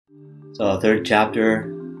So, third chapter,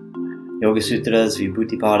 Yoga Sutras,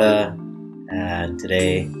 Vibhuti-pada, and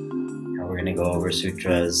today we're going to go over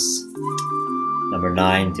sutras number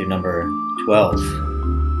 9 through number 12.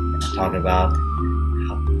 Talk about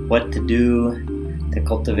what to do to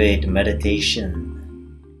cultivate meditation.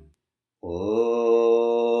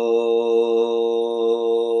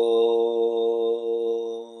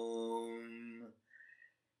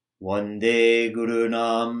 Vande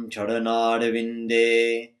Gurunam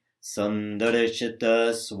Charanarvinde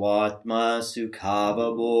Sandarshita Swatma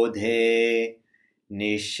Sukhavabodhe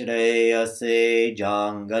Nishreyase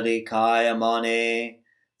Jangalikayamane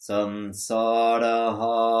Samsara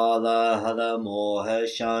Hala Hala Moha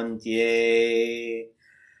Shantye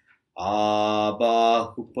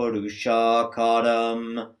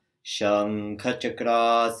Abahuparushakaram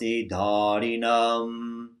Shankachakrasi Dharinam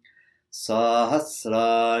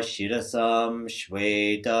Sahasra Shirasam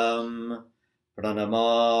Shvetam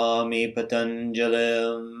Pranamami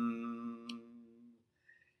Patanjalim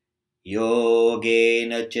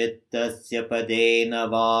Yogena Chittasya Padena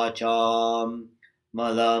Vacham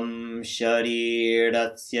Malam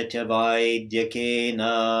Sharirasya Cha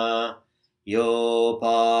Vaidyakena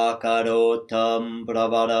Yopakarotam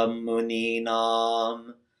Pravaram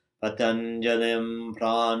Muninam Patanjalim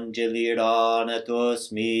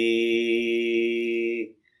Pranjaliranatosmi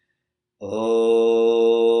Om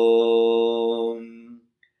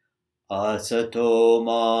Asato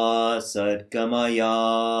ma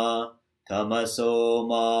Sadgamaya Tamaso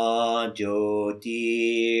ma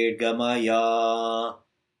Jyotirgamaya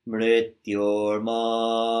Mrityorma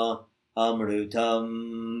Amrutam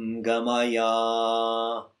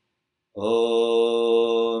Gamaya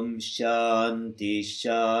Om Shanti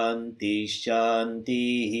Shanti Shanti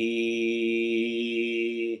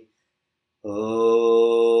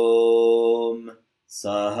Om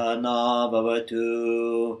Sahana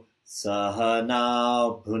Bhavatu Sahana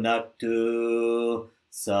Bhunaktu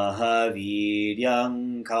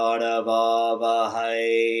Sahaviryam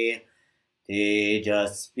Karavavahai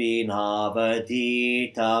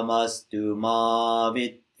Tejasvinavadhitamastu ma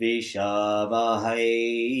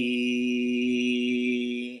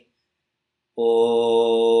Vidvishavahai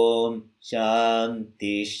Om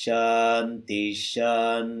Shanti Shanti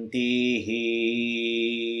Shanti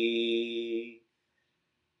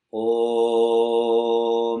Om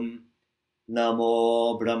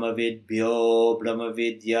Namo Brahmavidbhyo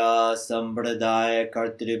Brahmavidya Sambradaya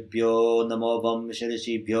Kartribhyo Namo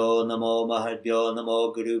Vamsharishibhyo Namo Mahadbhyo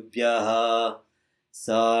Namo Gurubhyaha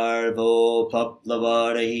Sarvo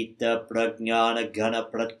Paplavarahita Prajnana Ghana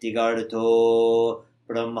Pratigartho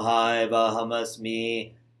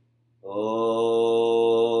Brahmaivahamasmi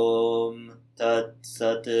Om Tat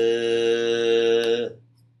Sat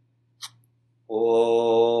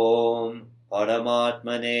Om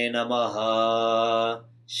Paramatmane Namaha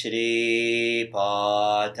Shri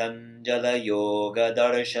Patanjala Yoga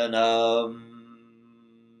Darshanam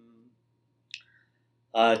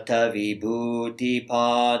Atha Vibhuti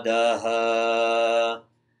Padaha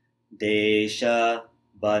Desha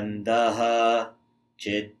Bandhaha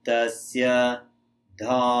Chittasya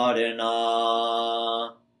Dharana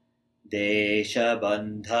Desha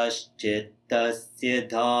Bandhaschittasya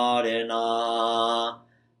Dharana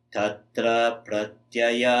Tatra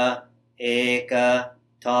Pratyaya Eka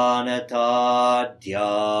Tanata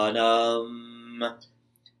Dhyanam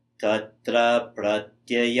Tatra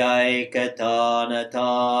Pratyaya Eka Tanata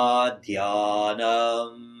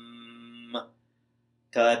Dhyanam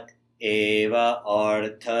Tat Eva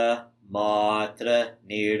Artha Matra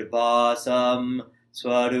Nirbhasam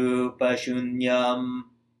Swarupa Shunyam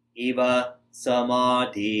Iva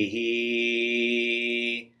Samadhihi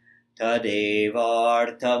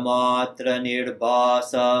Tadevarthamatra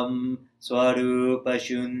nirbhasam Swarupa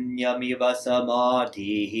shunyamiva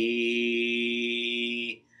samadhihi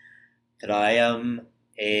Trayam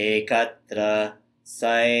ekatra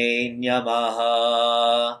sainyamaha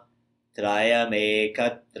Trayam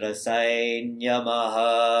ekatra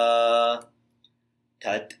sainyamaha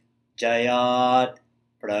Tat jayat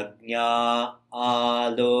prajna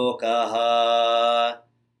alokaha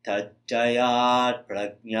Tajjayat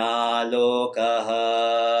prajnalokaha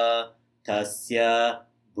tasya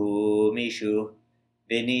bhumishu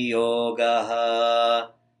viniyogaha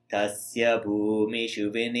tasya bhumishu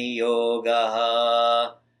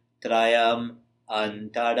viniyogaha trayam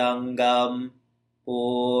antarangam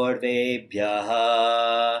purvebhyaha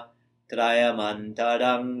trayam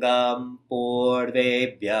antarangam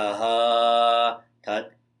purvebhyaha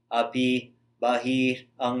tat api bahir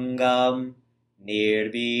angam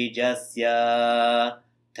Nirbijasya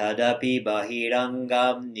Tadapi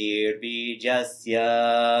Bahirangam Nirbijasya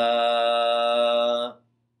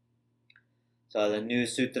So the new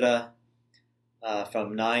sutra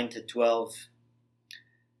from 9 to 12.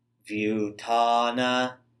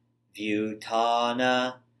 Vyutana,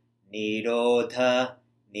 Vyutana, Nirodha,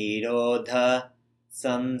 Nirodha,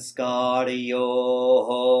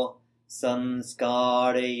 Sanskarayoho,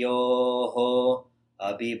 Sanskarayoho,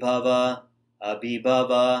 Abhibhava,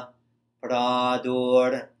 Abhibhava,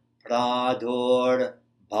 Pradur, Pradur,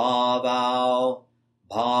 Bhavau,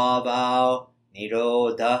 Bhavau,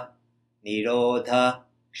 Nirodha, Nirodha,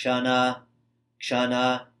 Kshana,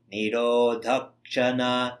 Kshana, Nirodha,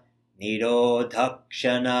 Kshana,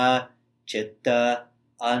 Nirodhakshana, Chitta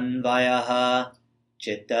Anvayaha,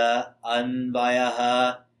 Chitta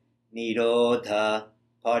Anvayaha, Nirodha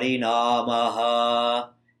Parinamaha,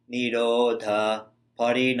 Nirodha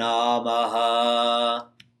Parinamaha,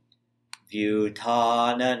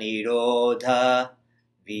 Vyutana Nirodha,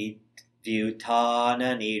 Vyutana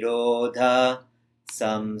Nirodha,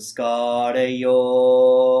 Samskarayo,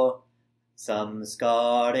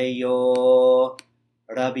 Samskarayo,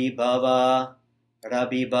 Rabhibhava,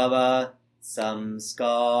 Rabhibhava,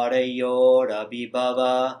 Samskarayo,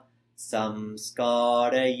 Rabhibhava,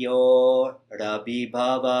 Samskarayo,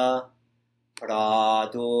 Rabhibhava,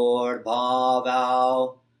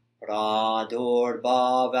 Pradurbhavau,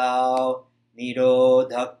 Pradurbhavau,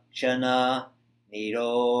 Nirodhakshana,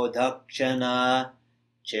 Nirodhakshana,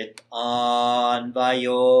 Chit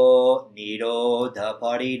Anvayo, Nirodha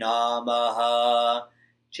Parinamaha,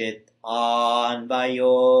 Chit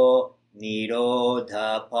Anvayo,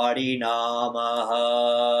 Nirodha Parinamaha.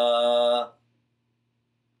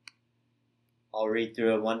 I'll read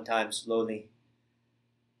through it one time slowly.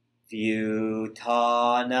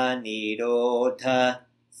 Vyutana Nirodha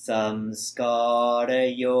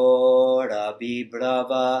Samskarayo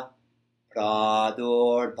Rabhibhava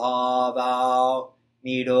Pradurbhavau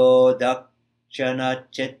Nirodhakshana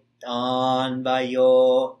Chittanvayo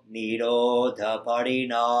Nirodha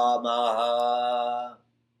Parinamaha.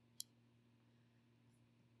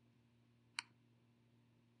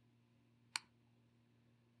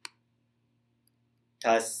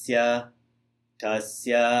 Tasya,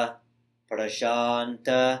 Tasya,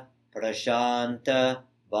 Prashanta, Prashanta,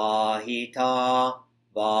 Vahita,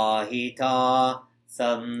 Vahita,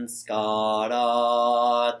 Sanskarat,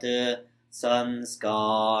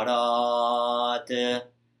 Sanskarat,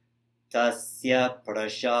 Tasya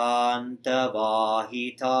Prashanta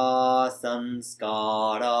Vahita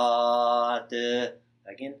Sanskarat.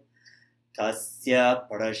 Again. Tasya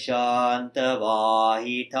Prashanta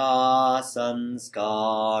Vahita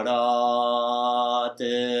Sanskarat.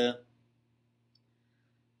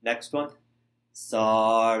 Next one.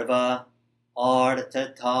 Sarva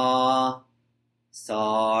Arthatha,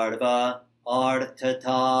 Sarva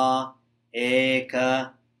Arthatha,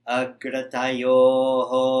 Eka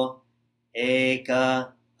Agratayoho,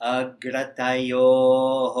 Eka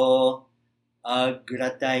Agratayoho,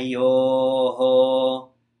 Agratayoho,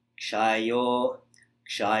 Kshayo,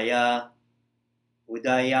 Kshaya,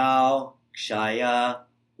 Udayao, Kshaya,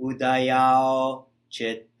 Udayao,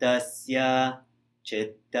 Chittasya,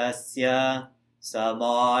 Chittasya,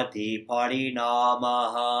 Samadhi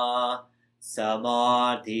Parinamaha,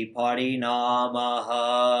 Samadhi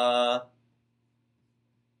Parinamaha.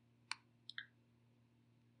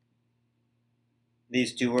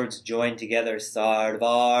 These two words join together.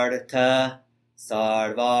 Sarvartha,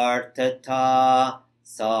 Sarvarthatha,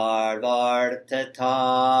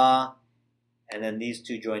 Sarvarthatha. And then these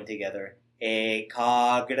two join together.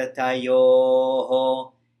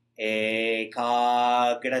 Ekagratayoho,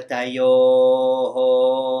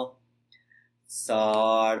 Ekagratayoho,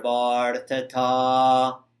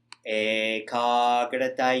 Sarvarthatha,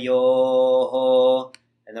 Ekagratayoho.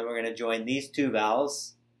 And then we're going to join these two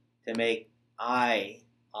vowels to make I.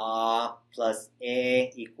 Plus A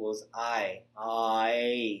equals I.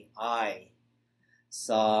 I.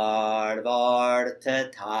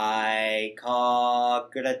 Sarvarthathai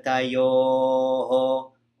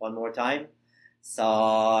kagratayoho. One more time.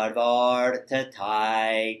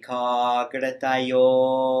 Sarvarthathai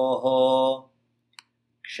kagratayoho.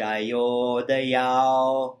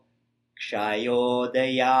 Kshayodayao.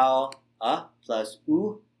 Kshayodayao. Plus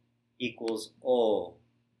U equals O.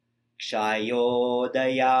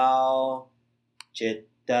 Kshayodayao.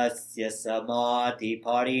 Chittasya samadhi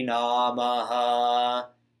parinamaha,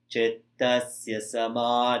 Chittasya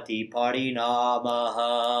samadhi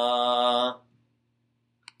parinamaha.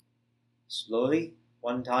 Slowly,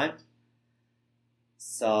 one time.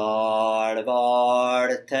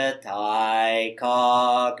 Sarvarthathai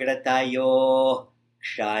kagratayo,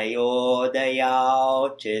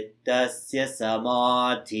 Kshayodayao, Chittasya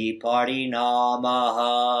samadhi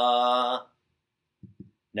parinamaha.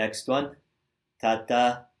 Next one.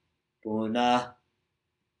 Tata punah.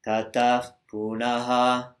 Tata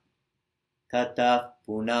punaha. Tata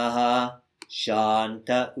punaha.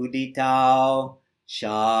 Shanta uditau.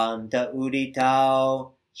 Shanta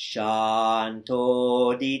uditau.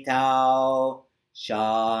 Shanto ditau.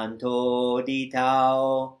 Shanto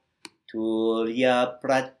ditau. Tulya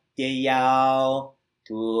pratyayau.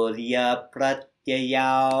 Tulya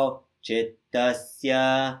pratyayau.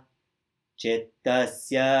 Chittasya.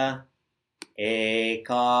 Chittasya.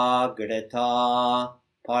 Ekagrata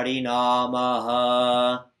parinamaha.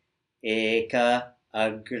 Eka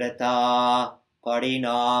agrata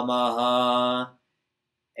parinamaha.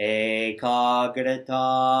 Ekagrata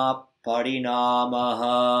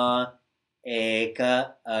parinamaha.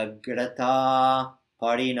 Eka agrata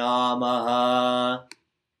parinamaha.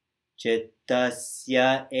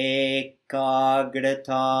 Chittasya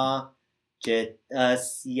ekagrata.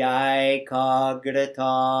 Chittasya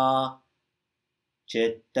ekagrata.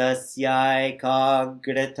 Chittasya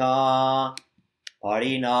ekagrata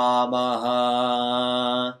parinamaha.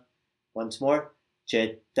 Once more.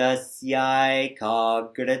 Chittasya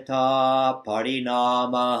ekagrata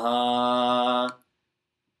parinamaha.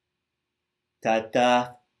 Tata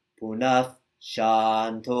punah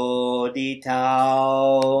shanto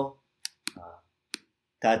ditau.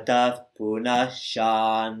 Tata punah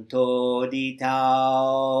shanto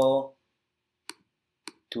ditau.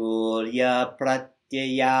 Tulya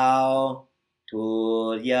pratyayau.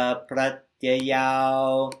 Tulya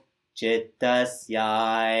pratyayau. Chittasya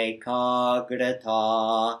ekagrata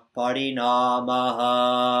parinamaha.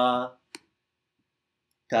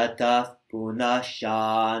 Tata punah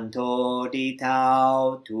shanto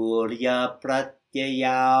ditau. Tulya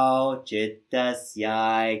pratyayau. Chittasya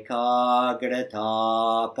ekagrata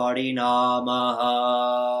parinamaha.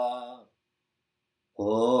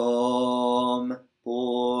 Om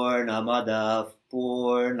Purnamadav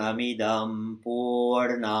Purnamidam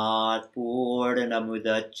Purnat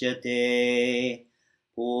Purnamudachyate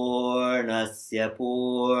Purnasya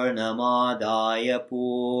Purnamadaya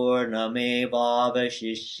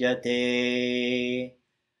Purnamevavashishyate.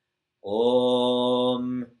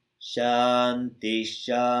 Om Shanti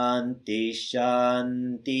Shanti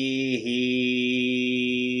Shanti.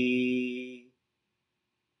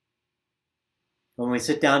 When we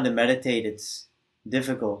sit down to meditate, it's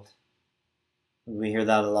difficult. We hear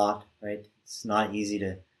that a lot, right? It's not easy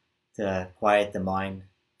to quiet the mind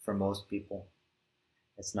for most people.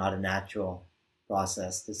 It's not a natural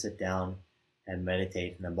process to sit down and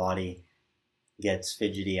meditate, and the body gets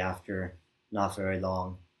fidgety after not very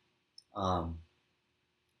long.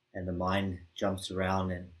 And the mind jumps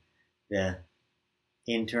around, and the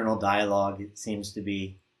internal dialogue seems to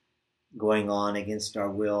be going on against our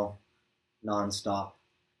will nonstop.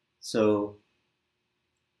 So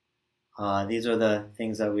these are the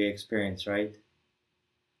things that we experience, right?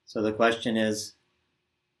 So the question is,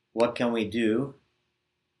 what can we do?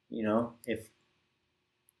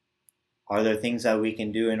 Are there things that we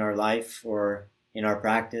can do in our life or in our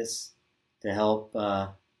practice to help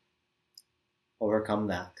overcome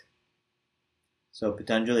that? So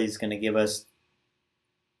Patanjali is going to give us,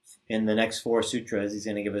 in the next 4 sutras, he's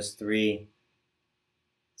going to give us 3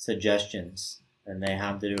 suggestions, and they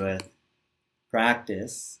have to do with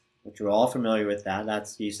practice, which we're all familiar with.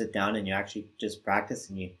 That's you sit down and you actually just practice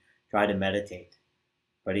and you try to meditate.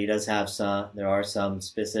 But he does have there are some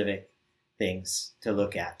specific things to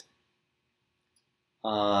look at.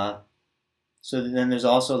 So then there's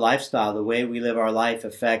also lifestyle. The way we live our life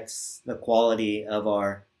affects the quality of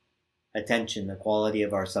our attention, the quality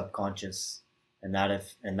of our subconscious, and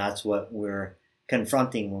that's what we're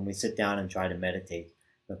confronting when we sit down and try to meditate.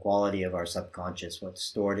 The quality of our subconscious, what's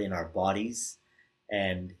stored in our bodies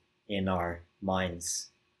and in our minds.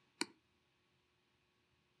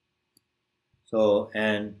 So,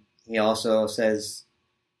 and he also says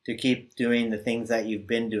to keep doing the things that you've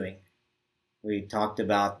been doing. We talked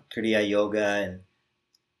about Kriya Yoga and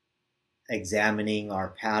examining our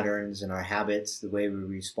patterns and our habits, the way we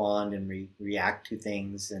respond and react to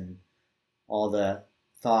things, and all the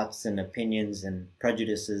thoughts and opinions and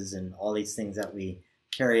prejudices and all these things that we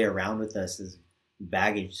carry around with us as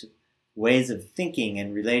baggage, ways of thinking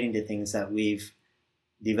and relating to things that we've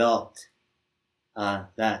developed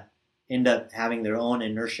that end up having their own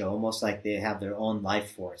inertia, almost like they have their own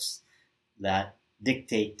life force that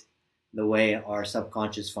dictate the way our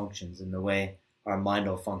subconscious functions and the way our mind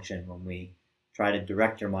will function when we try to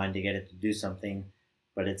direct our mind to get it to do something,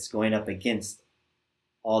 but it's going up against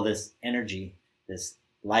all this energy, this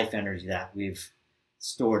life energy that we've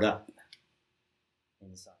stored up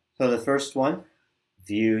inside. So the first one,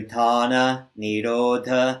 Vyutana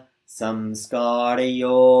nirodha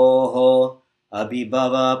samskarayoho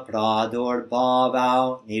abhibhava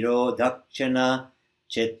pradurbhavao nirodakshana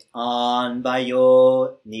chit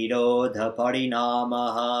anvayo nirodha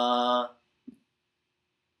parinamaha.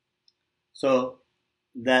 So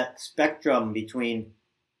that spectrum between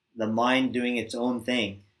the mind doing its own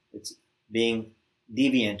thing, it's being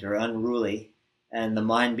deviant or unruly, and the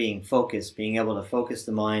mind being focused, being able to focus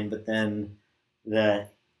the mind, but then the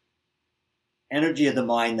energy of the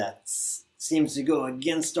mind that seems to go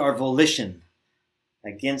against our volition,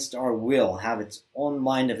 against our will, have its own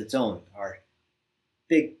mind of its own. Our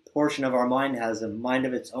big portion of our mind has a mind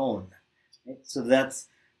of its own. Right? So that's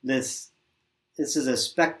this is a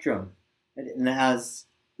spectrum. And as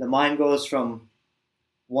the mind goes from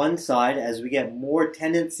one side, as we get more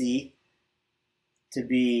tendency to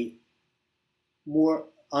be more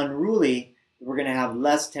unruly, we're going to have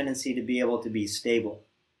less tendency to be able to be stable.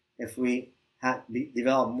 If we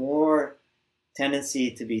develop more tendency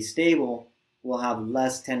to be stable, we'll have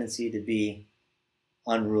less tendency to be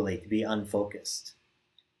unruly, to be unfocused.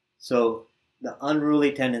 So the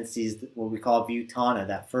unruly tendencies, what we call vyutana,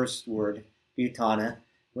 that first word, vyutana,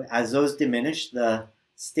 as those diminish, the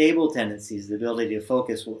stable tendencies, the ability to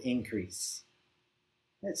focus, will increase.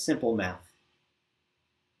 That's simple math.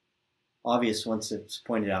 Obvious once it's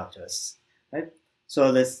pointed out to us. Right?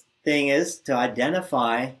 So this thing is to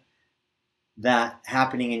identify that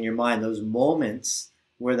happening in your mind, those moments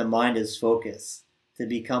where the mind is focused, to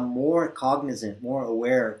become more cognizant, more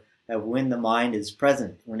aware of when the mind is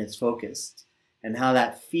present, when it's focused, and how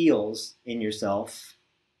that feels in yourself,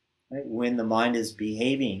 right? When the mind is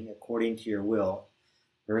behaving according to your will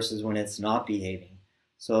versus when it's not behaving,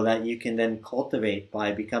 so that you can then cultivate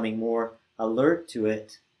by becoming more alert to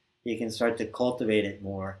it. You can start to cultivate it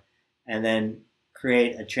more and then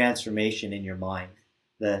create a transformation in your mind,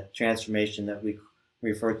 the transformation that we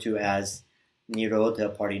refer to as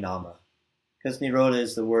Nirodha Parinama. Because Nirodha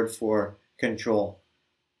is the word for control.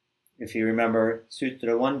 If you remember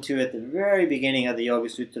Sutra 1-2 at the very beginning of the Yoga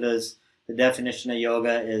Sutras, the definition of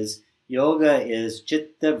yoga is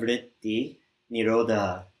Chitta Vritti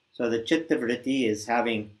Nirodha. So the Chitta Vritti is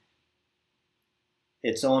having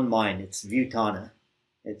its own mind, it's Vyutana.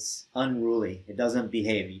 It's unruly. It doesn't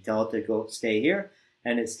behave. You tell it to go stay here,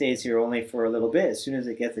 and it stays here only for a little bit. As soon as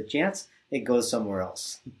it gets a chance, it goes somewhere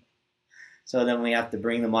else. So then we have to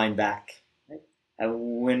bring the mind back. Right?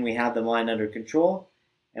 And when we have the mind under control,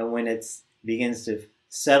 and when it begins to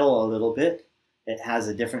settle a little bit, it has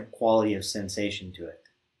a different quality of sensation to it.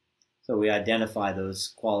 So we identify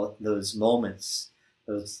those moments,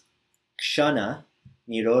 those kshana,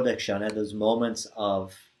 nirodha kshana, those moments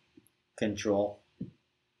of control.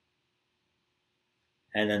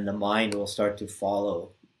 And then the mind will start to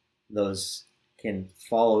follow those, can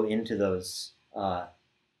follow into those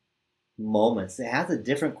moments. It has a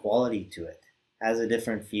different quality to it, has a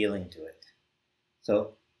different feeling to it.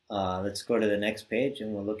 So let's go to the next page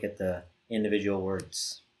and we'll look at the individual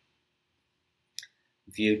words.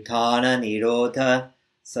 Vyutana nirodha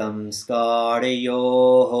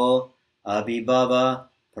samskarayoho abhibhava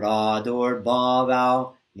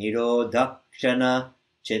pradurbhavao nirodakshana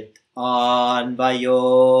chit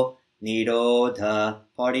anvayo nirodha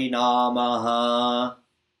parinamaha.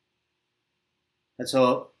 And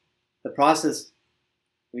so the process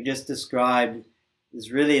we just described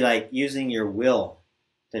is really like using your will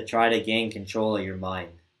to try to gain control of your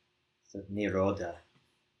mind. So nirodha.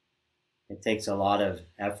 It takes a lot of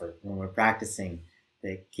effort when we're practicing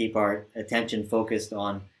to keep our attention focused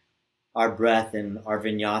on our breath and our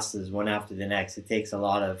vinyasas one after the next. It takes a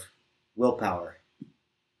lot of willpower.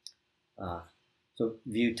 So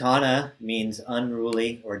vyutana means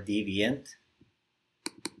unruly or deviant.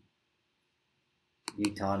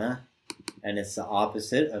 Vyutana. And it's the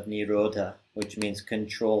opposite of nirodha, which means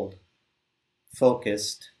controlled,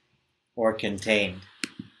 focused, or contained.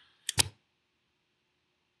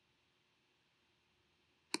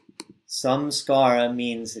 Samskara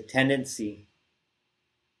means a tendency.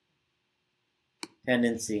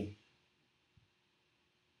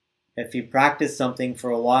 If you practice something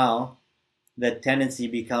for a while, the tendency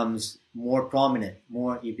becomes more prominent,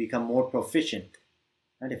 you become more proficient.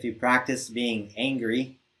 And if you practice being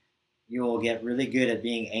angry, you will get really good at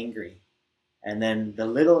being angry. And then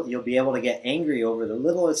you'll be able to get angry over the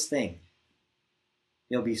littlest thing.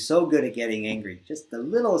 You'll be so good at getting angry. Just the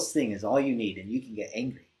littlest thing is all you need, and you can get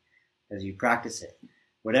angry as you practice it.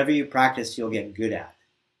 Whatever you practice, you'll get good at.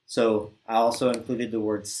 So I also included the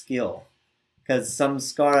word skill, because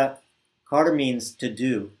samskara, kara means to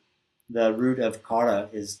do. The root of kara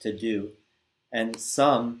is to do. And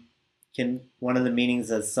one of the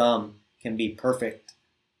meanings of sum can be perfect.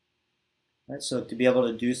 Right? So to be able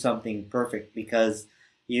to do something perfect because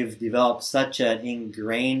you've developed such an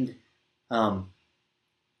ingrained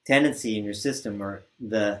tendency in your system, or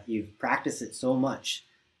you've practiced it so much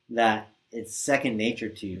that it's second nature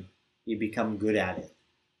to you. You become good at it.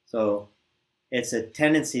 So it's a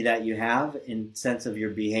tendency that you have in sense of your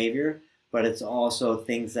behavior, but it's also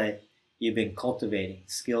things that you've been cultivating,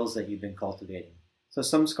 skills that you've been cultivating. So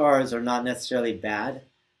some scars are not necessarily bad.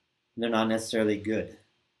 They're not necessarily good.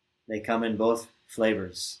 They come in both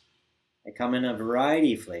flavors. They come in a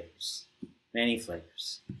variety of flavors, many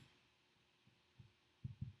flavors.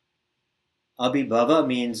 Abhibhava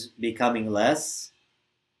means becoming less,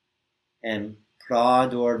 and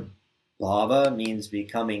pradurbhava means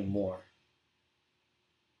becoming more.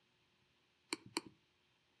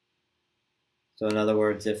 So in other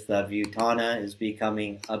words, if the Vyutana is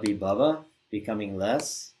becoming abhibhava, becoming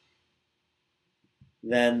less,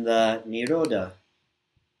 then the Nirodha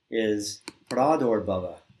is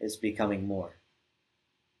pradurbhava, is becoming more.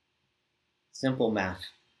 Simple math.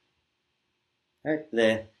 Right?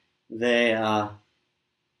 They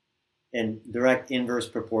in direct inverse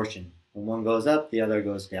proportion. When one goes up, the other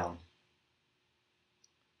goes down.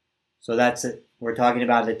 So that's it. We're talking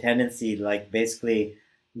about the tendency, like basically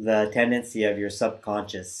the tendency of your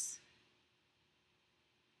subconscious.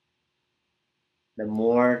 The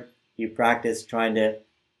more you practice trying to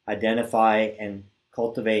identify and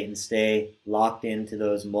cultivate and stay locked into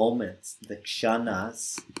those moments, the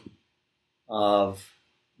kshanas of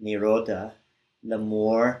Nirodha, the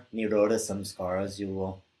more Nirodha samskaras you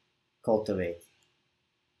will cultivate.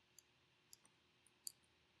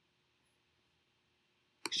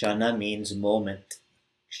 Kshana means moment.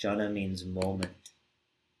 Kshana means moment.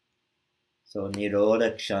 So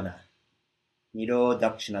Nirodha Kshana.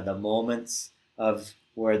 Nirodakshana, the moments of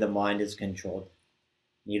where the mind is controlled.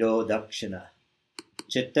 Nirodakshana.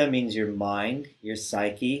 Chitta means your mind, your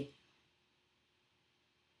psyche.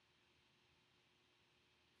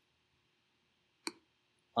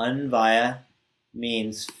 Anvaya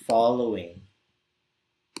means following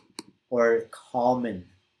or common.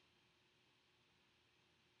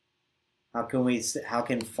 How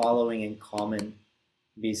can following and common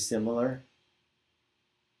be similar?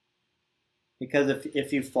 Because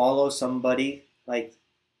if you follow somebody, like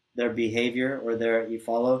their behavior or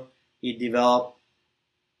you develop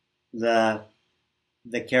the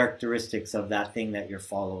characteristics of that thing that you're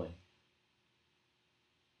following.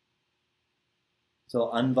 So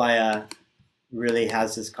Anvaya really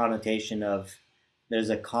has this connotation of there's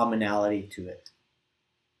a commonality to it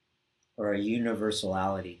or a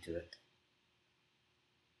universality to it.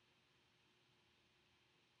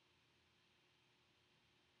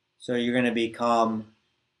 So you're going to become,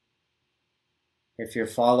 if you're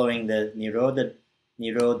following the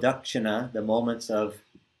Nirodakshana, the moments of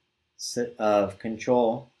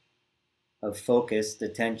control, of focus,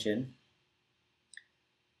 attention,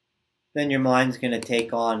 then your mind's going to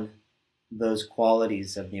take on those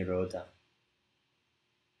qualities of Nirodha.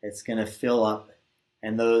 It's going to fill up,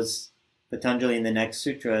 and those, Patanjali in the next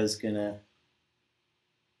sutra is going to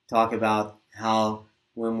talk about how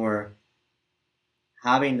when we're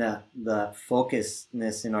having the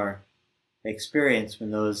focusedness in our experience, when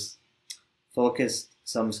those focused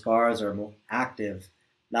samskaras are more active,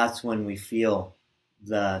 that's when we feel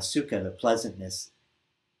the sukha, the pleasantness,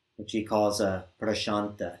 which he calls a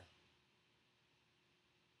prashanta.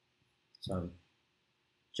 So I'm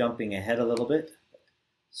jumping ahead a little bit.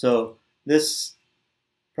 So this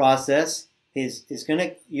process is going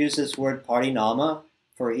to use this word parinama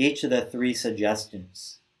for each of the three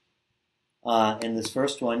suggestions. In this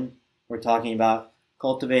first one, we're talking about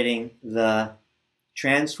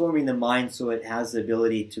transforming the mind so it has the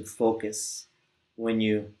ability to focus when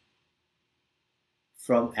you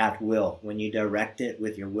direct it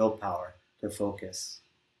with your willpower to focus.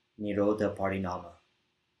 Nirodha parinama.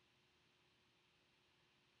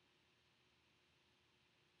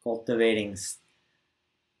 Cultivating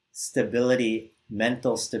stability,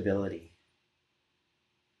 mental stability.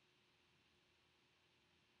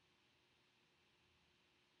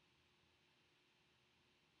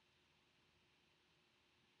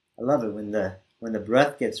 I love it when the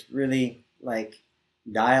breath gets really like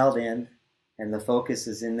dialed in and the focus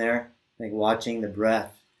is in there, like watching the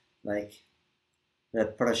breath, like the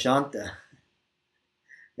prashanta.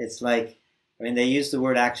 It's like, they use the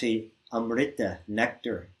word actually amrita,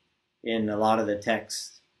 nectar, in a lot of the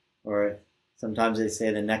texts, or sometimes they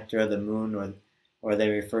say the nectar of the moon, or they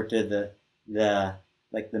refer to the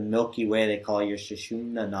Milky Way. They call your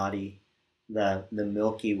Sushumna Nadi the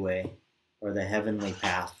Milky Way, or the heavenly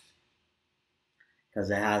path. because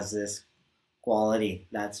it has this quality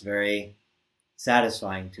that's very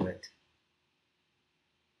satisfying to it.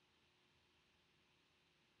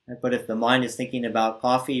 But if the mind is thinking about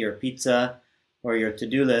coffee or pizza or your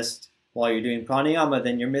to-do list while you're doing pranayama,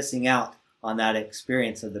 then you're missing out on that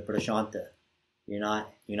experience of the prashanta. You're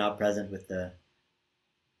not present with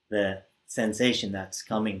the sensation that's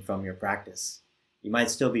coming from your practice. You might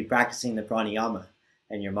still be practicing the pranayama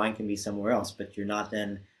and your mind can be somewhere else, but you're not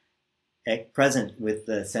then present with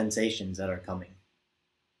the sensations that are coming.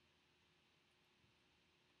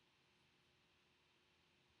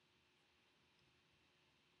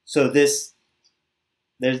 So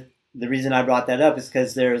the reason I brought that up is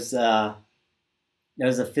because there's a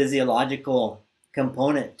physiological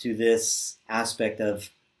component to this aspect of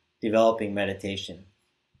developing meditation.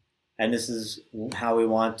 And this is how we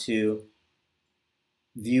want to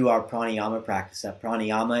view our pranayama practice. That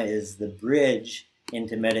pranayama is the bridge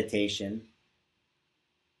into meditation.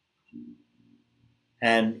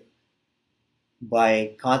 And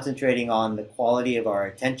by concentrating on the quality of our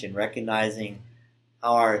attention, recognizing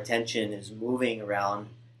how our attention is moving around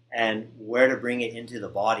and where to bring it into the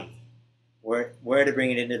body, where to bring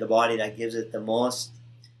it into the body that gives it the most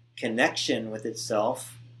connection with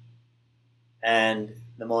itself and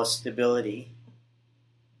the most stability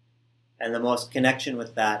and the most connection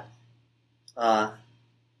with that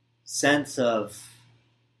sense of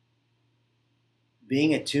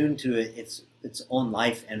being attuned to its own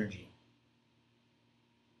life energy.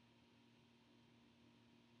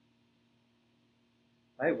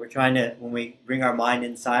 Right? We're trying to, when we bring our mind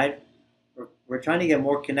inside, we're trying to get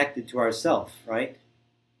more connected to ourself, right?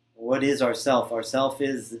 What is ourself? Ourself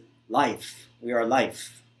is life. We are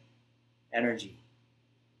life energy.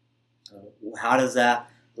 How does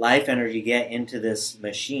that life energy get into this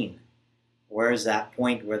machine? Where is that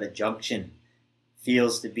point where the junction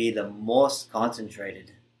feels to be the most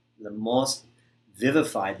concentrated, the most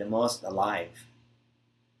vivified, the most alive?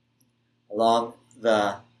 Along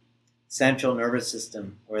the central nervous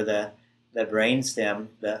system, where the brainstem,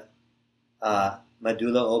 the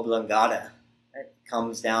medulla oblongata, it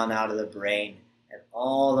comes down out of the brain, and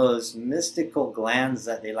all those mystical glands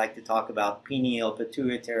that they like to talk about, pineal,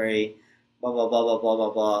 pituitary, blah blah blah blah blah blah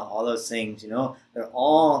blah, all those things, they're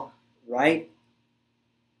all right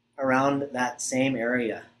around that same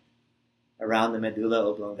area, around the medulla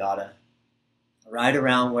oblongata, right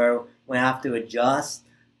around where we have to adjust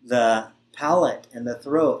the palate and the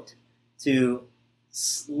throat to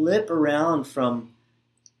slip around from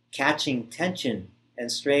catching tension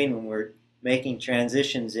and strain when we're making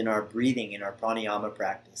transitions in our breathing, in our pranayama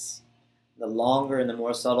practice. The longer and the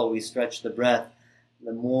more subtle we stretch the breath,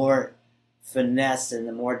 the more finesse and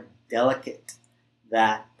the more delicate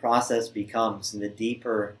that process becomes, and the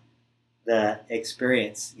deeper the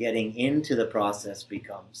experience getting into the process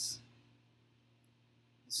becomes.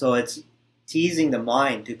 So it's teasing the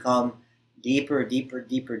mind to come deeper, deeper,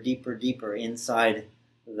 deeper, deeper, deeper inside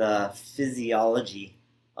the physiology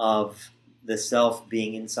of the self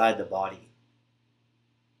being inside the body.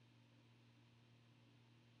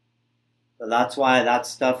 So that's why that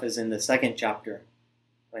stuff is in the second chapter.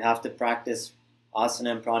 We have to practice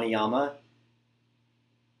asana and pranayama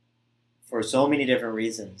for so many different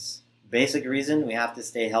reasons. Basic reason, we have to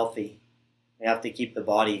stay healthy. We have to keep the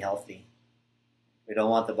body healthy. We don't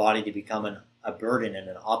want the body to become a burden and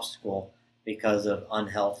an obstacle because of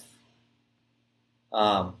unhealth.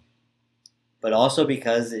 But also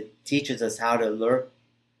because it teaches us how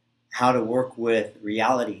to work with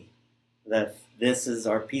reality. That this is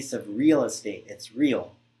our piece of real estate. It's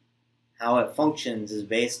real. How it functions is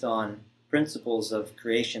based on principles of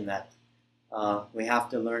creation that we have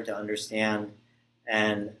to learn to understand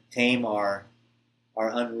and tame our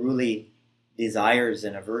unruly desires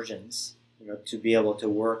and aversions, to be able to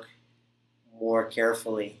work more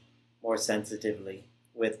carefully, more sensitively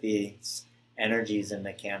with these energies and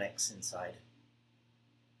mechanics inside.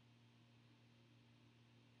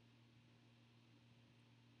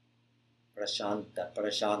 Prashanta,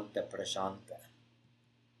 prashanta, prashanta.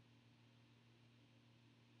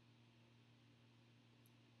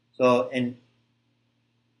 So,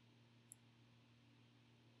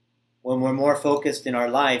 when we're more focused in our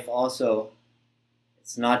life, also,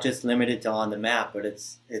 it's not just limited to on the mat, but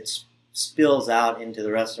it spills out into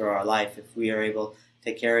the rest of our life. If we are able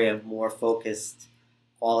to carry a more focused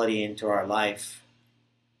quality into our life,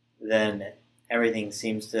 then everything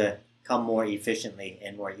seems to come more efficiently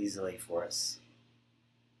and more easily for us.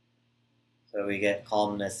 So we get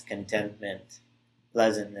calmness, contentment,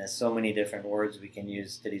 pleasantness, so many different words we can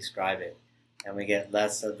use to describe it. And we get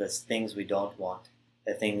less of the things we don't want,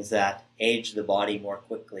 the things that age the body more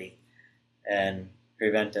quickly and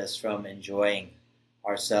prevent us from enjoying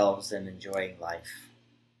ourselves and enjoying life.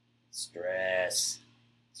 Stress.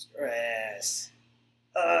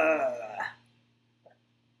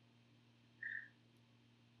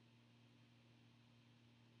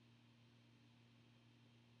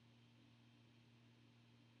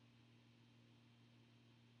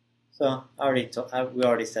 So we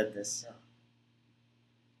already said this.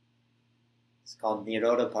 It's called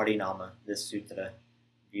Nirodha Parinama, this sutra.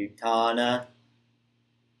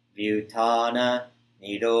 Vyutana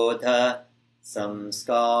Nirodha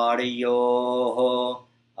Samskarayoho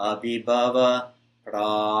Abhibhava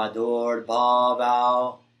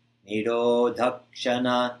Pradurbhavao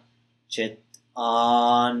Nirodhakshana Chit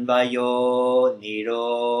Anvayo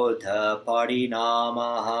Nirodha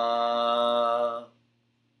Parinamaha.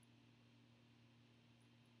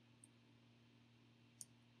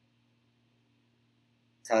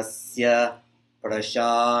 Tasya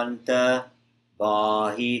prashanta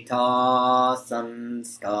vahita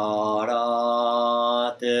samskarat.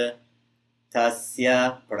 Tasya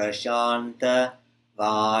prashanta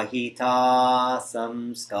vahita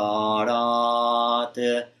samskarat.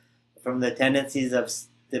 From the tendencies of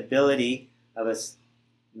stability,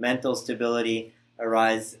 mental stability,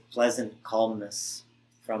 arise pleasant calmness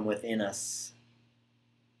from within us.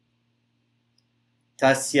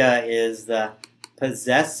 Tasya is the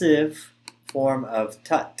possessive form of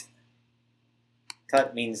tat.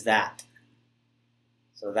 Tat means that.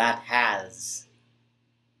 So that has,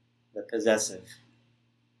 the possessive,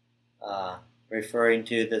 referring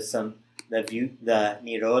to the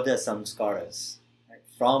Nirodha Samskaras. Right?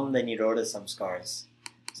 From the Nirodha Samskaras.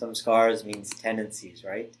 Samskaras means tendencies,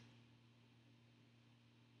 right?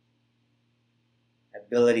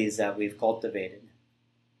 Abilities that we've cultivated.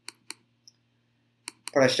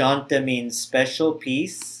 Prashanta means special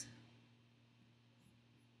peace.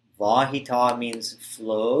 Vahita means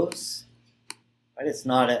flows. Right? It's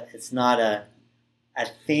not a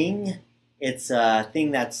thing. It's a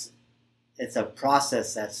thing it's a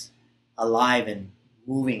process that's alive and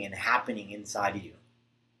moving and happening inside of you.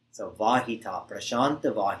 So Vahita,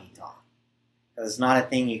 Prashanta Vahita. Because it's not a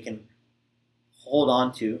thing you can hold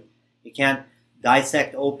on to. You can't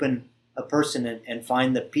dissect open a person and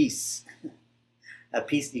find the peace.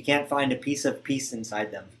 You can't find a piece of peace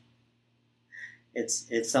inside them. It's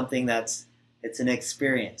something it's an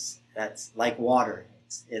experience that's like water.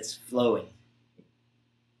 It's flowing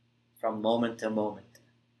from moment to moment.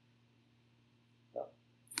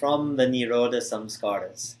 From the Nirodha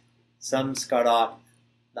Samskaras. Samskarat,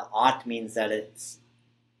 the at means that it's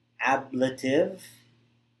ablative,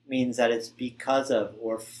 means that it's because of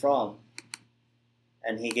or from.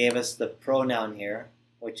 And he gave us the pronoun here,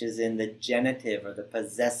 which is in the genitive or the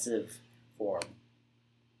possessive form.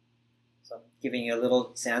 So I'm giving you a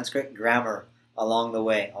little Sanskrit grammar along the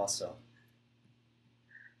way also.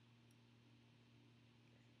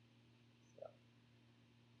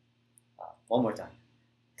 One more time.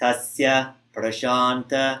 Tasya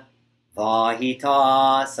prashanta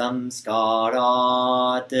vahita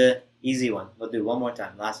samskarat. Easy one. We'll do one more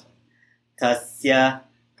time. Last one. Tasya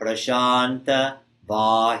prashanta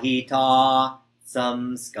vahita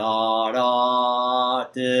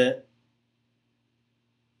samskarat.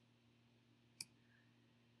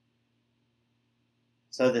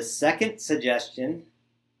 So the second suggestion,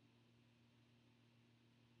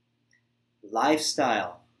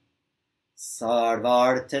 lifestyle.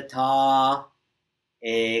 Sarvartata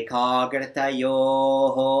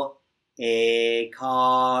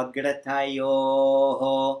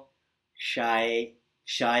ekagratayoho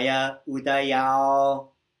shaya udayao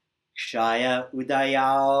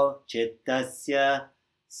chittasya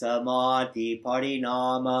samadhi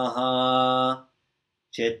parinamaha.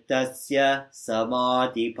 Chittasya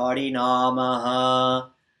samadhi parinamaha.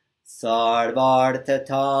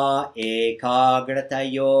 Sarvartata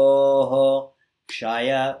ekagratayoho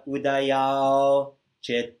shaya udayao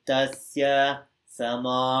chittasya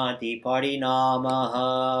samadhi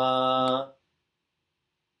parinamaha.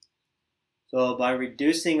 So by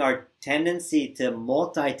reducing our tendency to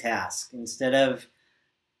multitask, instead of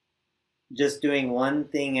just doing one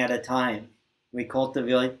thing at a time, we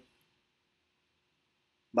cultivate,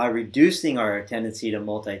 by reducing our tendency to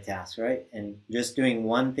multitask, right? And just doing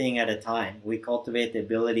one thing at a time, we cultivate the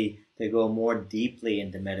ability to go more deeply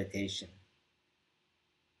into meditation.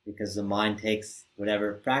 Because the mind takes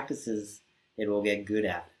whatever practices it will get good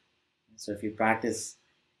at. So if you practice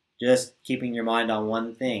just keeping your mind on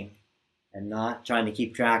one thing and not trying to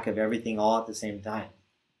keep track of everything all at the same time,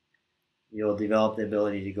 you'll develop the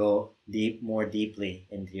ability to go more deeply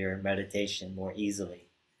into your meditation more easily.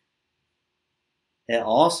 It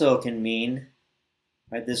also can mean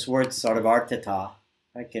Right? This word sarvartata,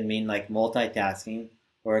 right, can mean like multitasking,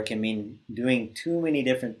 or it can mean doing too many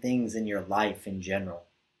different things in your life in general.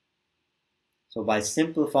 So by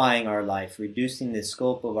simplifying our life, reducing the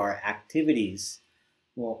scope of our activities,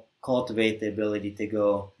 we'll cultivate the ability to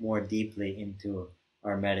go more deeply into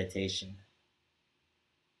our meditation.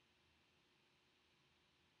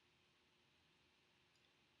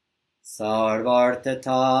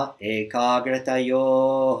 Sarvartata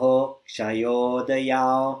ekagratayoho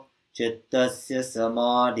kshayodayao chittasya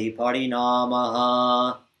samadhi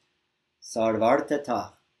parinamaha.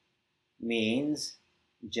 Sarvartata means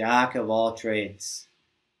jack of all trades.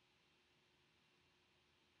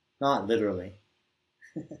 Not literally.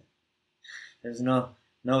 There's no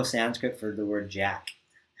Sanskrit for the word jack,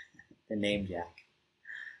 the name Jack.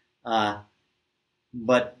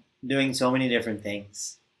 But doing so many different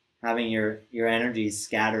things, having your energies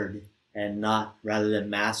scattered and not, rather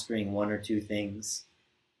than mastering one or two things,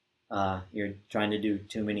 you're trying to do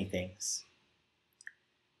too many things.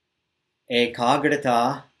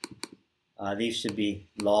 Ekagrata, these should be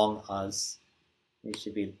long as. These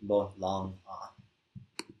should be both long a.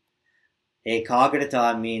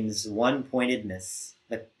 Ekagrata means one-pointedness,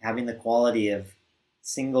 having the quality of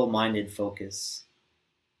single-minded focus.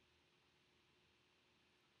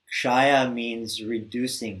 Kshaya means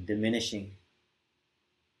reducing, diminishing.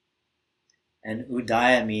 And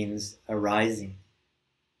udaya means arising,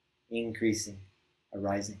 increasing,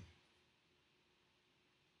 arising.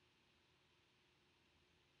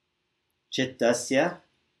 Chittasya.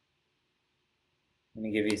 Let me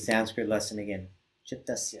give you a Sanskrit lesson again.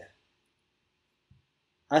 Chittasya.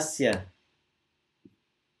 Asya.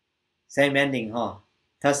 Same ending, huh?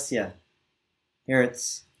 Tasya. Here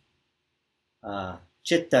it's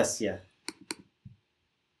chittasya.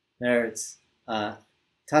 There it's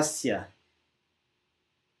tasya.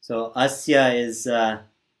 So asya is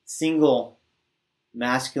single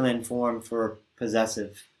masculine form for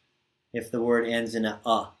possessive if the word ends in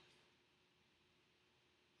a.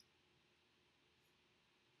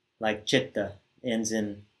 Like chitta ends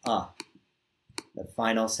in a. The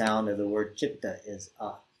final sound of the word chitta is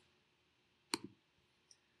a.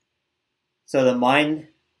 So the mind,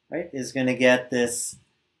 right, is going to get this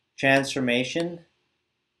transformation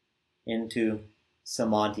into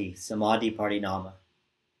samadhi parinama.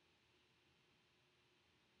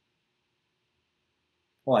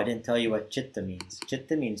 Oh, I didn't tell you what chitta means.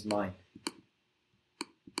 Chitta means mind.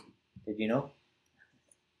 Did you know?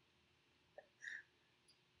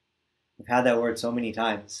 We've had that word so many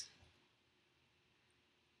times.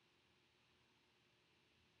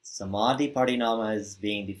 Samadhi parinama is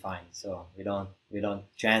being defined, so we don't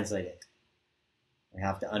translate it. We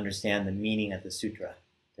have to understand the meaning of the sutra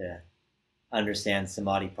to understand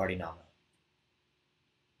samadhi parinama.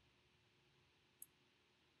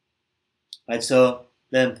 Right, so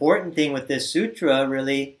the important thing with this sutra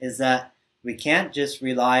really is that we can't just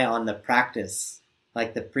rely on the practice.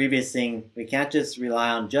 Like the previous thing, we can't just rely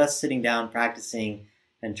on just sitting down, practicing,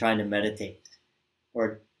 and trying to meditate,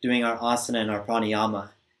 or doing our asana and our pranayama,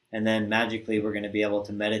 and then magically we're going to be able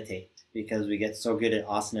to meditate because we get so good at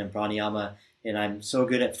asana and pranayama, and I'm so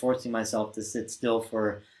good at forcing myself to sit still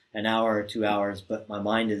for an hour or 2 hours, but my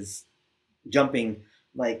mind is jumping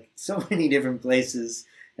like so many different places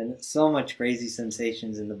and so much crazy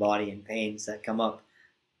sensations in the body and pains that come up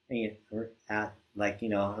at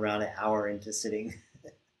around an hour into sitting.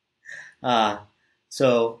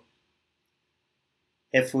 So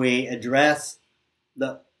if we address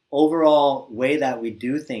the overall way that we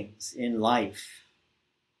do things in life,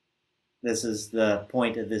 this is the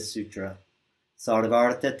point of this sutra.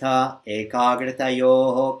 Sarvartata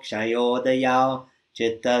ekagratayoho kshayodayao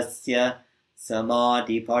chittasya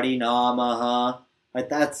samadhi parinamaha. Right,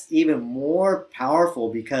 that's even more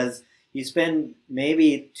powerful because you spend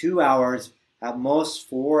maybe 2 hours, at most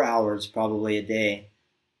 4 hours probably a day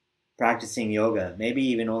practicing yoga, maybe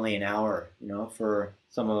even only an hour, for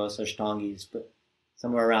some of us Ashtangis, but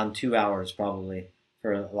somewhere around 2 hours probably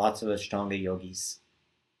for lots of Ashtanga yogis.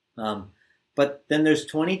 But then there's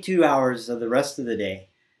 22 hours of the rest of the day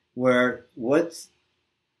where what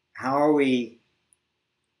are we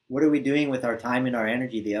doing with our time and our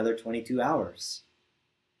energy the other 22 hours?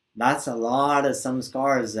 That's a lot of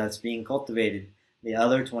samskaras that's being cultivated the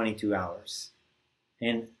other 22 hours.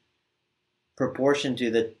 In proportion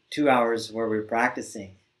to the 2 hours where we're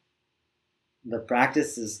practicing, the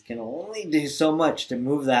practices can only do so much to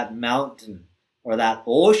move that mountain, or that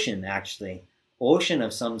ocean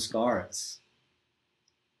of samskaras,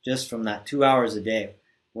 just from that 2 hours a day.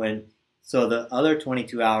 So the other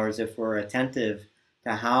 22 hours, if we're attentive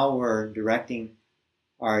to how we're directing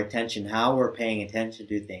our attention, how we're paying attention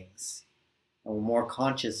to things, and we're more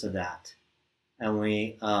conscious of that, and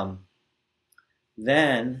we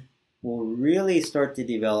then we'll really start to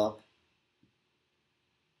develop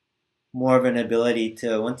more of an ability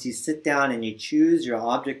to, once you sit down and you choose your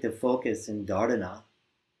object of focus in Dardana,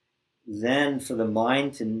 then for the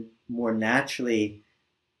mind to more naturally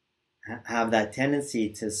have that tendency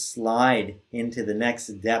to slide into the next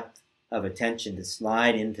depth of attention, to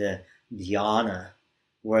slide into dhyana,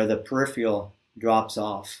 where the peripheral drops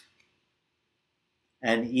off.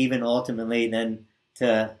 And even ultimately then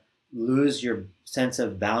to lose your sense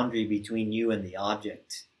of boundary between you and the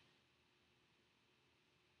object,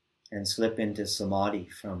 and slip into samadhi,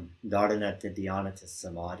 from dardana to dhyana to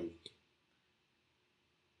samadhi.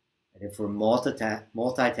 And if we're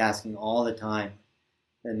multitasking all the time,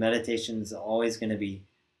 then meditation is always going to be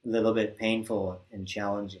a little bit painful and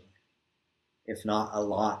challenging, if not a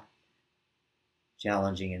lot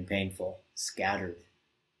challenging and painful, scattered.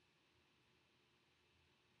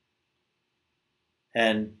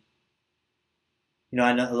 And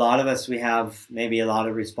I know a lot of us, we have maybe a lot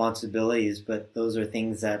of responsibilities, but those are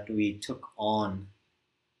things that we took on.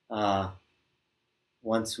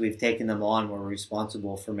 Once we've taken them on, we're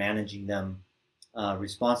responsible for managing them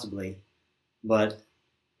responsibly. But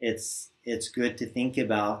it's good to think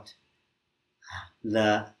about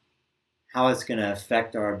how it's going to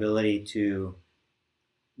affect our ability to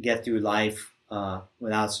get through life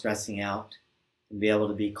without stressing out, and be able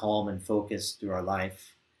to be calm and focused through our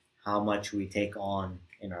life, how much we take on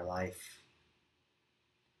in our life.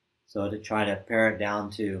 So to try to pare it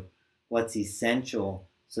down to what's essential,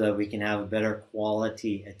 so that we can have a better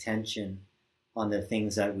quality attention on the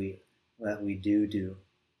things that we do.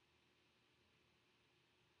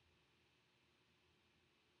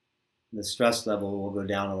 The stress level will go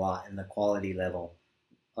down a lot, and the quality level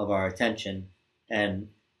of our attention and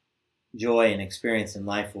joy and experience in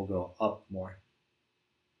life will go up more.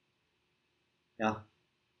 Yeah.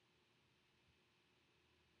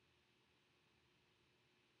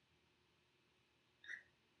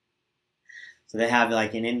 So they have,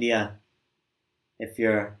 like in India, if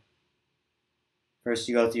you're first,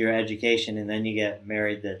 you go through your education and then you get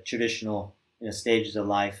married, the traditional stages of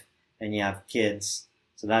life, and you have kids.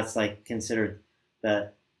 So that's like considered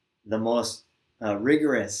the most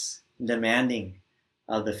rigorous, demanding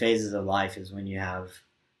of the phases of life, is when you have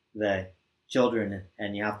the children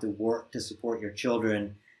and you have to work to support your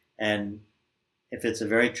children. And if it's a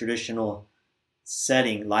very traditional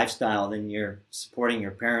setting, lifestyle, then you're supporting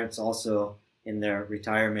your parents also in their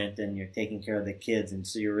retirement, and you're taking care of the kids. And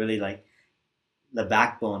so you're really like the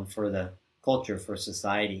backbone for the culture, for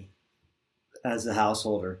society, as a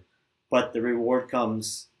householder. But the reward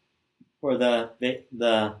comes, or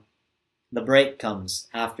the break comes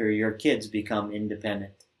after your kids become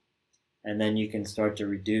independent, and then you can start to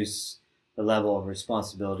reduce the level of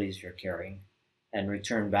responsibilities you're carrying and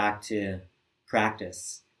return back to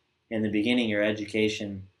practice. In the beginning, your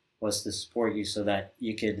education was to support you so that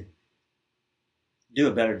you could do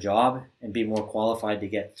a better job and be more qualified to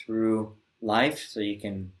get through life. So you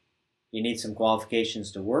need some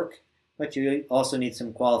qualifications to work, but you also need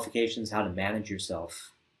some qualifications how to manage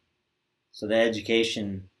yourself. So the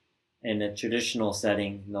education in a traditional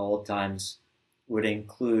setting in the old times would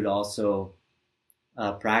include also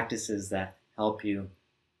practices that help you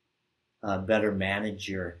better manage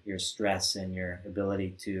your stress and your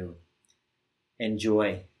ability to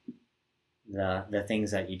enjoy the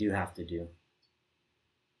things that you do have to do.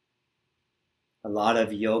 A lot of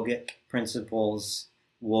yogic principles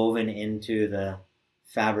woven into the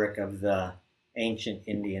fabric of the ancient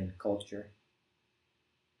Indian culture.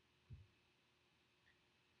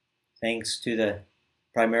 Thanks to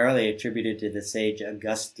primarily attributed to the sage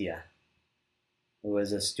Agastya, who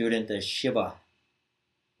was a student of Shiva,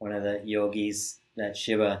 one of the yogis that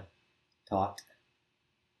Shiva taught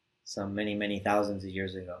some many, many thousands of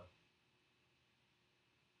years ago.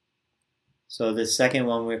 So the second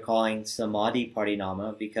one we're calling Samadhi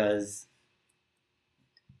Parinama, because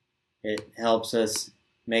it helps us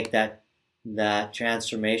make that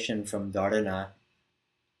transformation from Dardana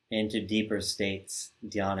into deeper states,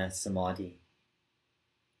 dhyana, samadhi.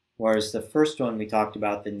 Whereas the first one we talked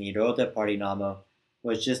about, the Nirodha Parinama,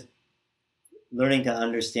 was just learning to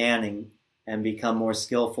understand and become more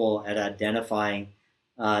skillful at identifying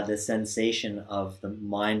the sensation of the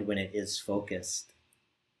mind when it is focused.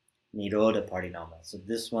 Nirodha Parinama. So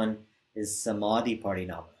this one is Samadhi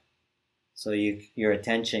Parinama. So your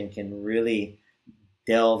attention can really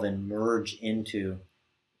delve and merge into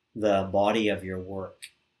the body of your work.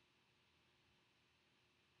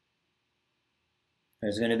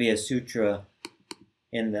 There's going to be a sutra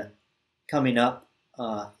in the coming up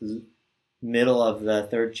middle of the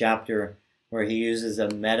third chapter, where he uses a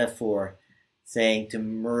metaphor saying to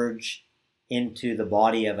merge into the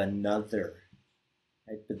body of another.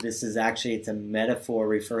 Right? But this is actually, it's a metaphor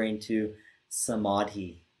referring to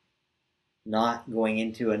samadhi, not going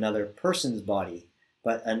into another person's body,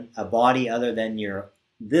 but a body other than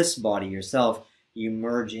this body, yourself. You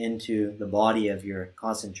merge into the body of your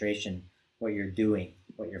concentration, what you're doing,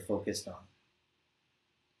 what you're focused on.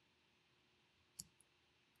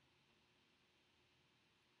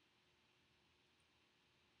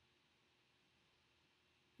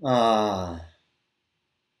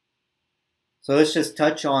 So let's just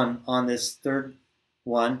touch on this third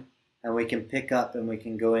one, and we can pick up and we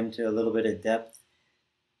can go into a little bit of depth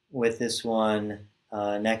with this one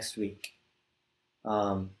next week.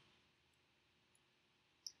 I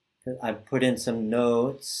put in some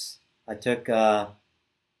notes. I took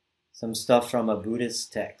some stuff from a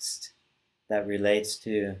Buddhist text that relates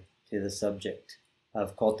to the subject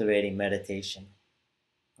of cultivating meditation.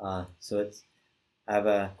 So I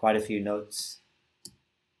have quite a few notes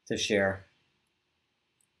to share.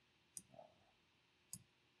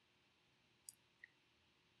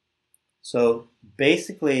 So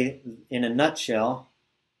basically, in a nutshell,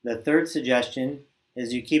 the third suggestion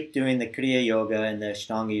is you keep doing the Kriya Yoga and the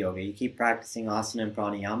Ashtanga Yoga. You keep practicing asana and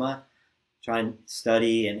pranayama. Try and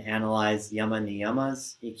study and analyze yama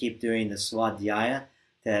niyamas. You keep doing the swadhyaya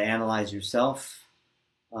to analyze yourself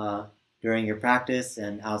during your practice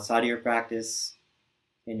and outside of your practice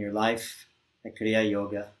in your life. The Kriya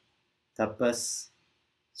Yoga. Tapas,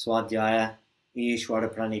 swadhyaya, ishvara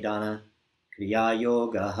pranidhana, Kriya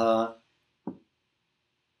Yoga.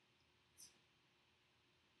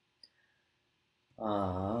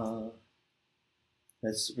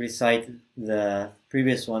 Let's recite the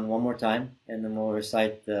previous one more time, and then we'll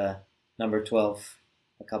recite the number 12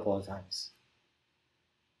 a couple of times.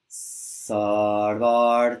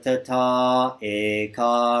 Sarvarthatha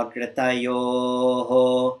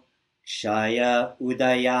ekagratayoho kshaya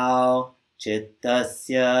udayao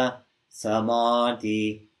chittasya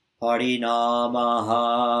samadhi parinamaha.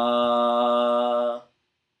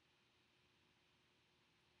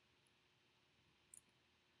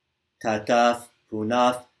 Tataf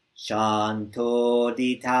punaf shanto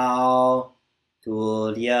ditao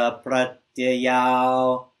tulya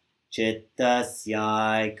pratyayao chittasya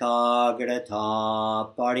ekagrata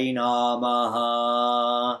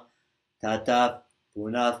parinamaha. Tataf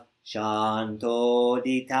punaf shanto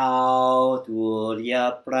ditao tulya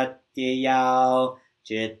pratyayao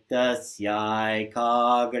chittasya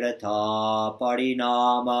ekagrata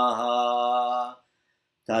parinamaha.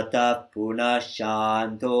 Tata punah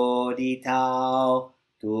shanto ditao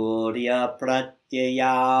tulya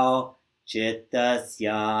pratyayao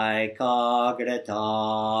chittasya ekagrata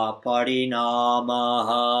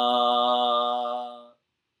parinamaha.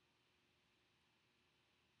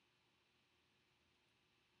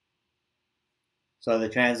 So the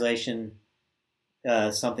translation,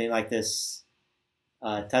 something like this.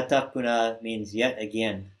 Tata punah means yet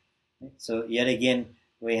again. So yet again,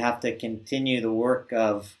 we have to continue the work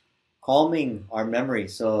of calming our memory,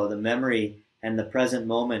 so the memory and the present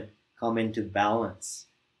moment come into balance.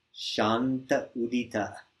 Shanta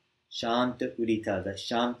udita. Shanta udita. The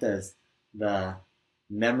shantas, the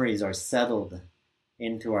memories are settled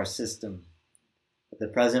into our system. But the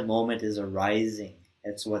present moment is arising.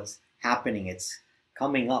 It's what's happening. It's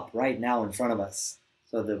coming up right now in front of us.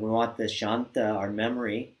 So that we want the shanta, our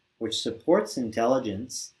memory, which supports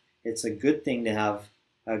intelligence. It's a good thing to have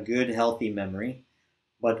a good, healthy memory,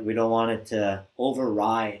 but we don't want it to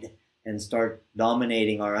override and start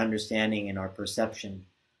dominating our understanding and our perception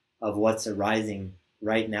of what's arising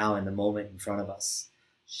right now in the moment in front of us.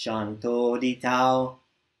 Shanto ditao.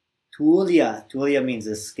 Tulya. Tulya means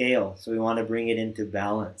a scale, so we want to bring it into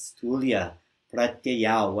balance. Tulya.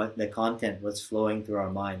 Pratyayao, what the content, what's flowing through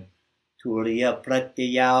our mind. Tulya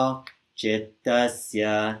pratyayao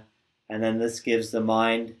chittasya. And then this gives the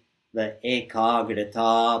mind the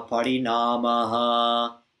ekagrata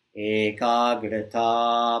parinamaha.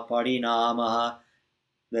 Ekagrata parinamaha.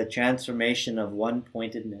 The transformation of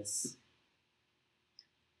one-pointedness.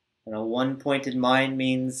 And a one-pointed mind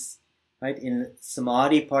means, right, in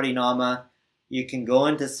samadhi parinama, you can go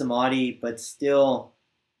into samadhi, but still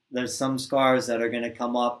there's some scars that are going to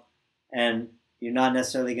come up, and you're not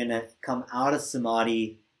necessarily going to come out of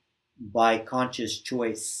samadhi by conscious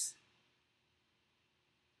choice.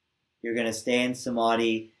 You're going to stay in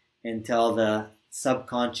samadhi until the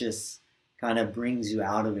subconscious kind of brings you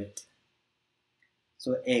out of it.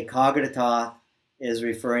 So ekagrata is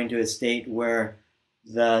referring to a state where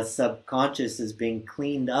the subconscious is being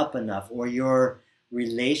cleaned up enough, or your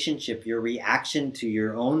relationship, your reaction to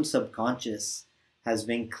your own subconscious has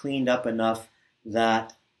been cleaned up enough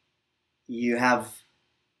that you have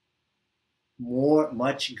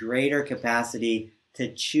much greater capacity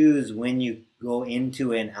to choose when you go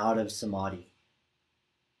into and out of samadhi.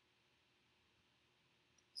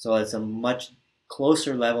 So it's a much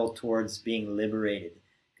closer level towards being liberated,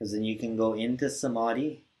 because then you can go into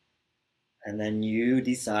samadhi and then you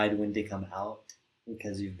decide when to come out,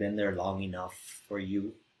 because you've been there long enough for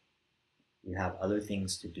you have other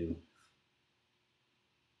things to do,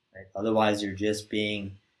 right? Otherwise you're just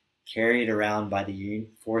being carried around by the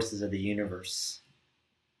forces of the universe.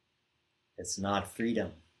 It's not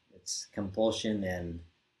freedom, it's compulsion and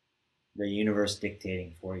the universe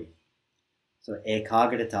dictating for you. So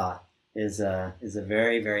ekagrata is a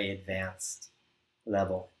very, very advanced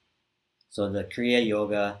level. So the Kriya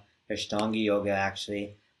Yoga, Ashtanga Yoga,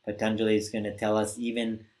 actually, Patanjali is going to tell us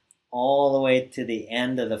even all the way to the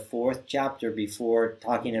end of the 4th chapter before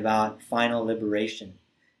talking about final liberation.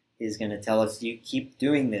 He's going to tell us, you keep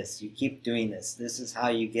doing this, you keep doing this. This is how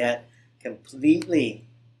you get completely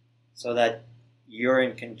so that you're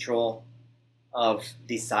in control of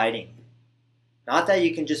deciding. Not that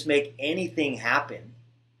you can just make anything happen,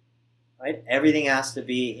 right? Everything has to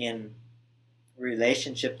be in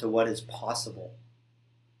relationship to what is possible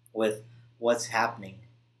with what's happening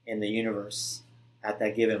in the universe at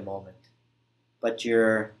that given moment. But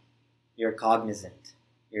you're cognizant.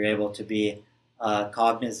 You're able to be a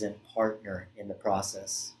cognizant partner in the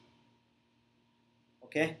process.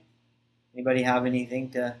 Okay? Anybody have anything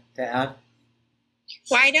to add?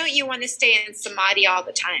 Why don't you want to stay in samadhi all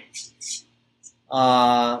the time?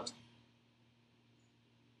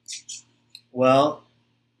 Well,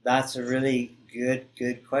 that's a really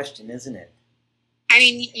good question, isn't it? I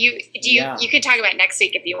mean, you can talk about it next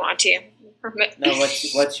week if you want to. No,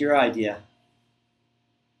 what's your idea?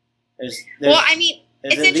 Well, I mean,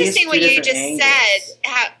 it's interesting what you just said.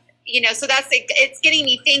 How, so that's it's getting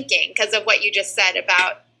me thinking because of what you just said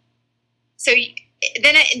about. So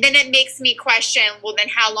then it makes me question. Well, then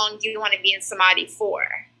how long do you want to be in samadhi for?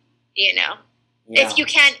 Yeah. If you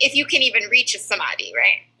can even reach a samadhi,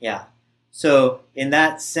 right? Yeah. So in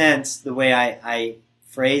that sense, the way I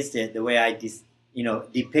phrased it, the way I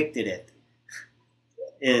depicted it,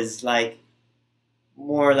 is like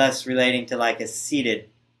more or less relating to like a seated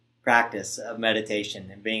practice of meditation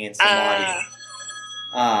and being in samadhi.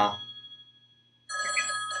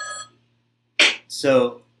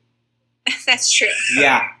 So that's true.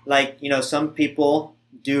 Yeah, like some people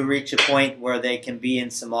do reach a point where they can be in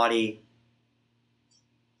samadhi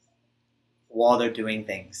while they're doing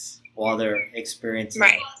things, while they're experiencing,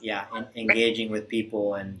 right. Engaging with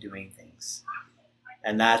people and doing things,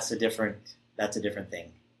 and that's a different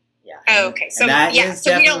thing. Yeah. Oh, okay. So that is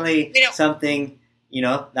definitely we don't something.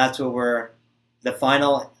 That's what the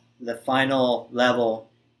final level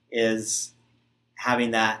is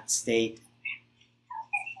having that state.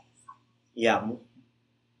 Yeah.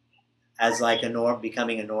 As like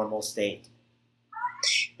becoming a normal state.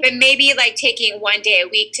 But maybe like taking one day a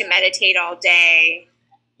week to meditate all day.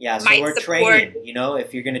 Yeah, so we're training.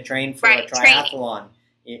 If you're going to train for a triathlon,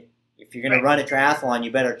 if you're going to run a triathlon,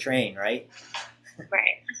 you better train, right?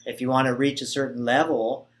 Right. If you want to reach a certain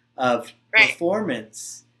level of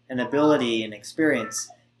performance and ability and experience,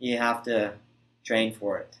 you have to train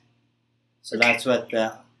for it. So that's what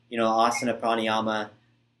the asana, pranayama,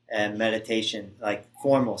 and meditation, like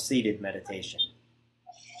formal seated meditation,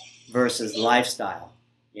 versus lifestyle.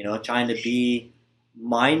 Trying to be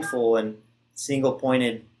mindful and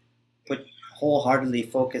single-pointed, wholeheartedly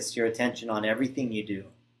focus your attention on everything you do.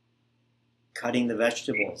 Cutting the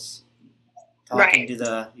vegetables, talking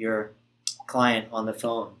to your client on the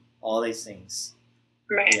phone, all these things.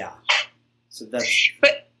 Right. Yeah. So that's.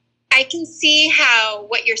 But I can see how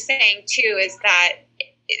what you're saying too is that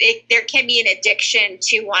there can be an addiction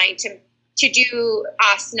to wanting to do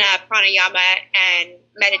asana, pranayama, and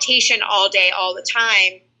meditation all day, all the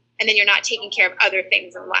time, and then you're not taking care of other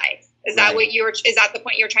things in life. Is that is that the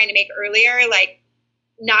point you were trying to make earlier? Like,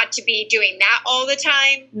 not to be doing that all the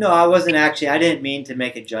time? No, I wasn't actually. I didn't mean to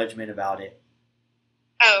make a judgment about it.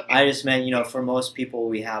 Oh, okay. I just meant, for most people,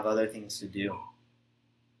 we have other things to do.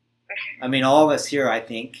 I mean, all of us here, I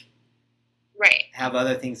think, have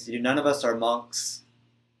other things to do. None of us are monks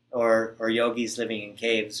or yogis living in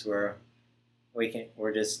caves where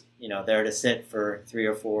we're just, there to sit for 3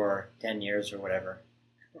 or 4 or 10 years or whatever.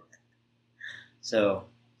 So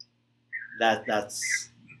that's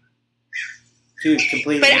two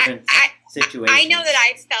completely different situations. I know that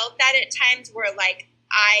I felt that at times where like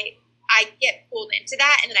I I get pulled into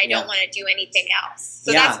that, and then I don't Yeah. want to do anything else.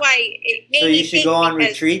 So Yeah. that's why it made So me you should think go on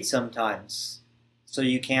because- retreat sometimes, so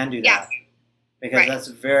you can do Yeah. that, because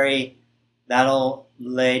Right. that'll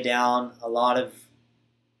lay down a lot of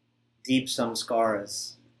deep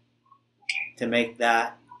samskaras to make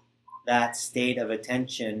that state of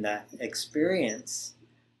attention, that experience,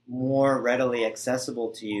 more readily accessible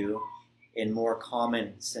to you in more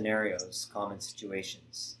common scenarios, common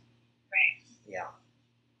situations. Right. Yeah.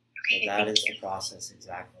 Okay, So that thank is you. the process,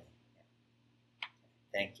 exactly.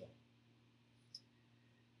 Thank you.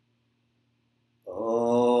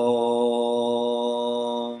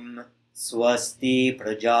 Om Swasti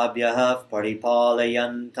Prajabhyah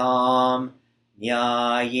Paripalayantam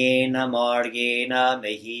Nyayena Margena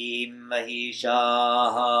Mahim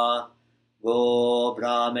Mahishaha Go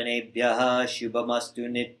Brahmanebhyah Shubhamastu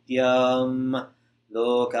Nityam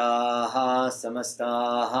Lokaha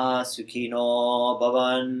Samastaha Sukhino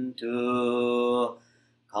Bhavantu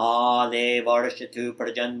Kale Varshatu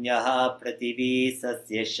Prajanyah Prativi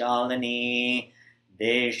Sasya Shalini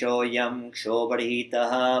Deshoyam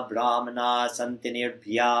Kshobarhitah Brahmana Santi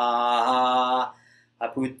Nirbhyaha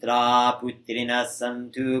Aputra Putrina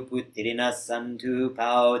Santu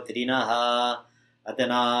Pautrinaha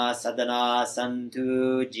Atana Sadana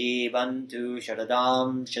Santu Jivantu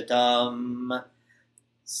Sharadam Shatam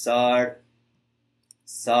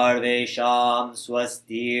Sarvesham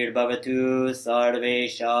Swastirbhavatu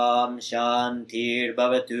Sarvesham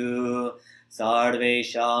Shantirbhavatu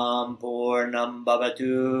Sarvesham Purnam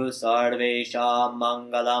Bhavatu Sarvesham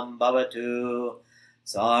Mangalam Bhavatu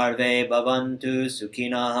Sarve Bhavantu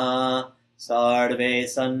Sukhinaha Sarve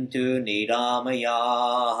Santu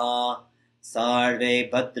Niramayaha Sarve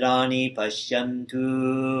Bhadrani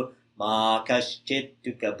Pashyantu Ma Kaschit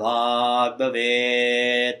Dukhabhag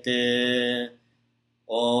Bhavet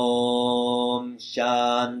Om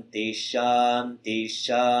Shanti Shanti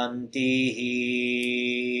Shanti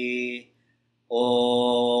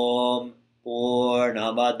Om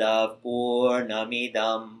Purnamada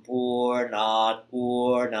Purnamidam Purnat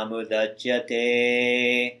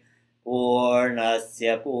Purnamudachyate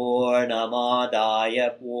Purnasya Purnamadaya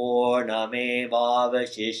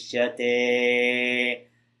Purnamevavashishyate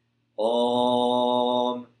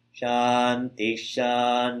Om Shanti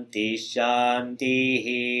Shanti Shanti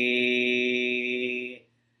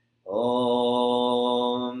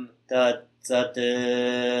Om Tat Sat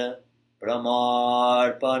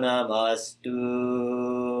Pramarpanamastu